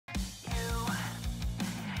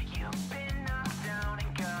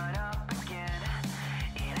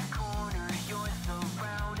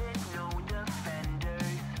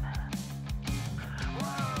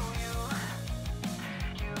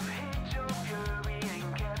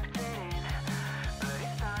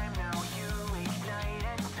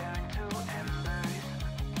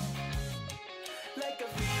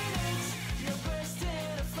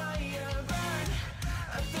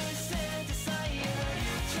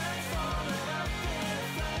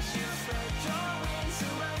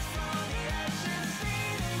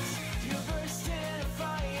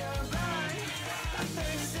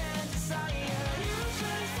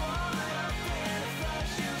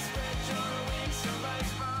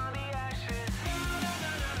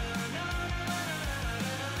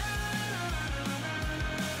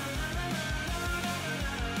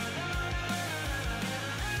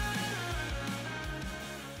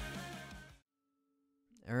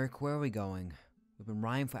Eric, where are we going? We've been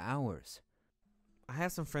riding for hours. I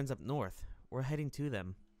have some friends up north. We're heading to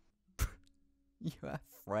them. You have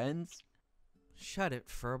friends? Shut it,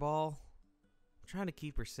 furball. I'm trying to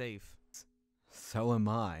keep her safe. So am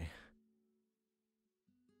I.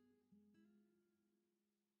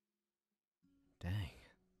 Dang,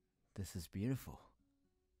 this is beautiful.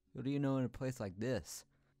 What do you know in a place like this?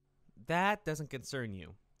 That doesn't concern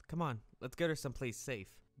you. Come on, let's get her someplace safe.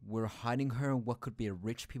 We're hiding her in what could be a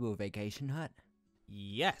rich people vacation hut?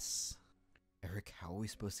 Yes. Eric, how are we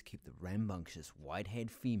supposed to keep the rambunctious, white-haired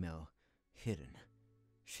female hidden?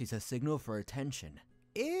 She's a signal for attention.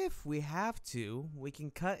 If we have to, we can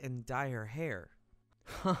cut and dye her hair.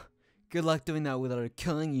 Huh, good luck doing that without her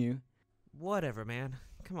killing you. Whatever, man.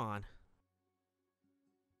 Come on.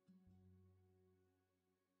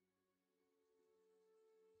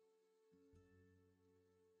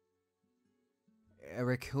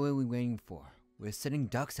 Eric, who are we waiting for? We're sitting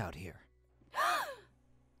ducks out here.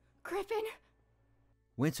 Griffin!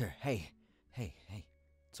 Winter, hey.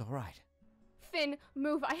 It's alright. Finn,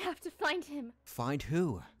 move, I have to find him. Find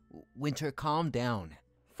who? Winter, calm down.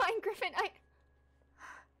 Find Griffin,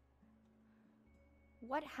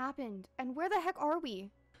 What happened? And where the heck are we?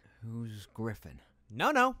 Who's Griffin?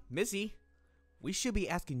 No, Missy. We should be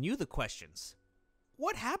asking you the questions.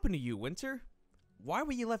 What happened to you, Winter? Why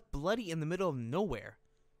were you left bloody in the middle of nowhere?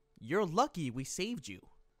 You're lucky we saved you.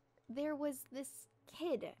 There was this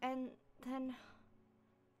kid, and then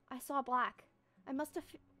I saw black. I must have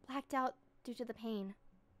blacked out due to the pain.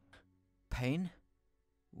 Pain?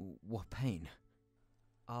 What pain?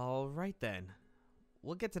 Alright then.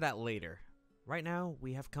 We'll get to that later. Right now,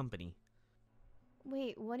 we have company.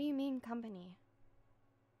 Wait, what do you mean company?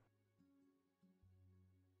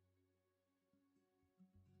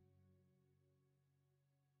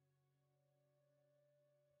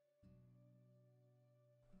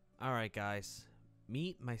 Alright guys,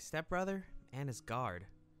 meet my stepbrother and his guard.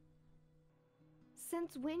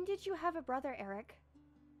 Since when did you have a brother, Eric?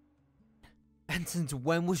 And since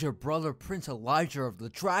when was your brother Prince Elijah of the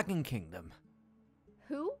Dragon Kingdom?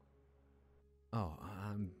 Who? Oh,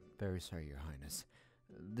 I'm very sorry, Your Highness.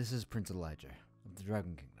 This is Prince Elijah of the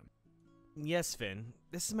Dragon Kingdom. Yes, Finn.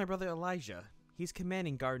 This is my brother Elijah. He's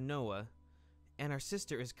commanding Guard Noah, and our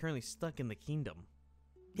sister is currently stuck in the kingdom.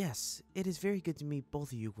 Yes, it is very good to meet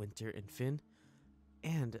both of you, Winter and Finn.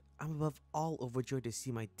 And I'm above all overjoyed to see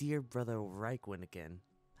my dear brother Ryquin again.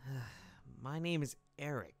 My name is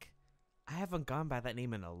Eric. I haven't gone by that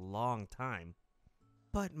name in a long time.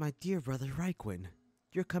 But my dear brother Ryquin,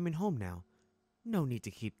 you're coming home now. No need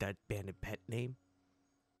to keep that bandit pet name.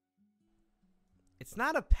 It's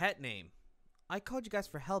not a pet name. I called you guys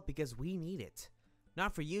for help because we need it.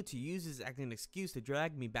 Not for you to use this as an excuse to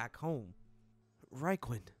drag me back home.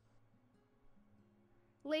 Ryquin.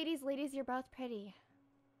 Ladies, you're both pretty.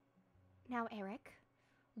 Now, Eric,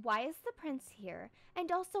 why is the prince here?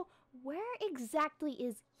 And also, where exactly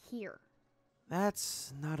is here?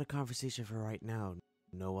 That's not a conversation for right now,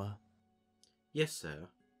 Noah. Yes, sir.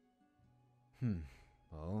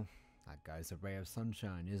 Well, that guy's a ray of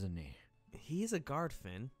sunshine, isn't he? He's a guard,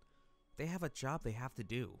 Finn. They have a job they have to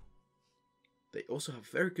do. They also have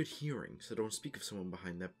very good hearing, so don't speak of someone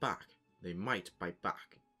behind their back. They might bite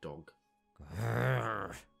back, dog.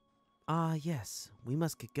 Yes, we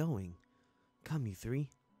must get going. Come, you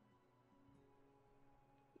three.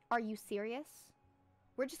 Are you serious?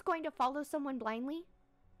 We're just going to follow someone blindly?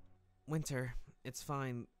 Winter, it's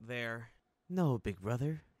fine there. No, big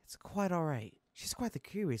brother, it's quite alright. She's quite the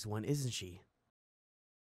curious one, isn't she?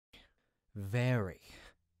 Very.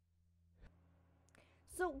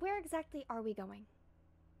 So where exactly are we going?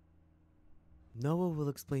 Noah will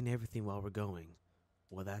explain everything while we're going.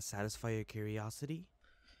 Will that satisfy your curiosity?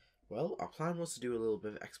 Well, our plan was to do a little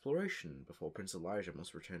bit of exploration before Prince Elijah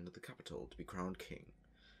must return to the capital to be crowned king.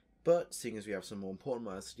 But, seeing as we have some more important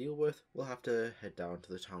matters to deal with, we'll have to head down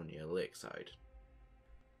to the town near Lakeside.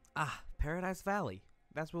 Ah, Paradise Valley.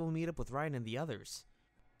 That's where we'll meet up with Ryan and the others.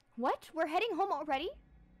 What? We're heading home already?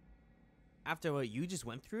 After what you just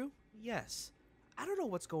went through? Yes. I don't know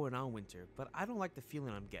what's going on, Winter, but I don't like the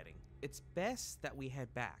feeling I'm getting. It's best that we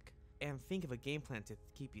head back and think of a game plan to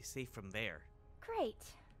keep you safe from there. Great.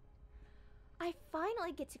 I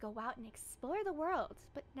finally get to go out and explore the world,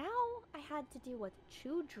 but now I had to deal with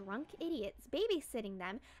two drunk idiots babysitting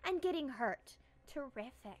them and getting hurt.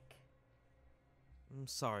 Terrific. I'm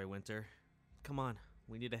sorry, Winter. Come on,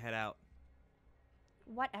 we need to head out.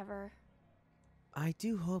 Whatever. I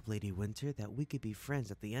do hope, Lady Winter, that we could be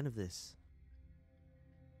friends at the end of this.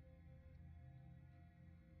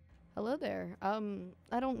 Hello there. I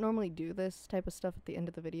don't normally do this type of stuff at the end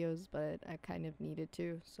of the videos, but I kind of needed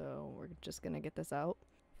to, so we're just gonna get this out.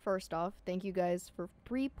 First off, thank you guys for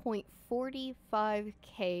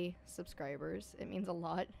 3.45k subscribers. It means a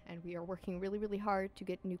lot, and we are working really, really hard to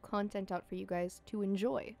get new content out for you guys to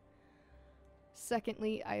enjoy.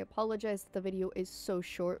 Secondly, I apologize that the video is so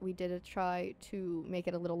short. We did try to make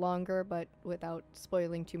it a little longer, but without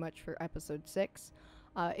spoiling too much for episode 6.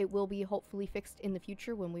 It will be hopefully fixed in the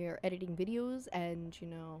future when we are editing videos and, you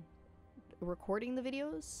know, recording the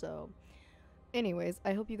videos. So, anyways,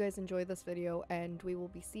 I hope you guys enjoy this video, and we will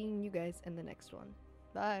be seeing you guys in the next one.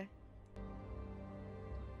 Bye!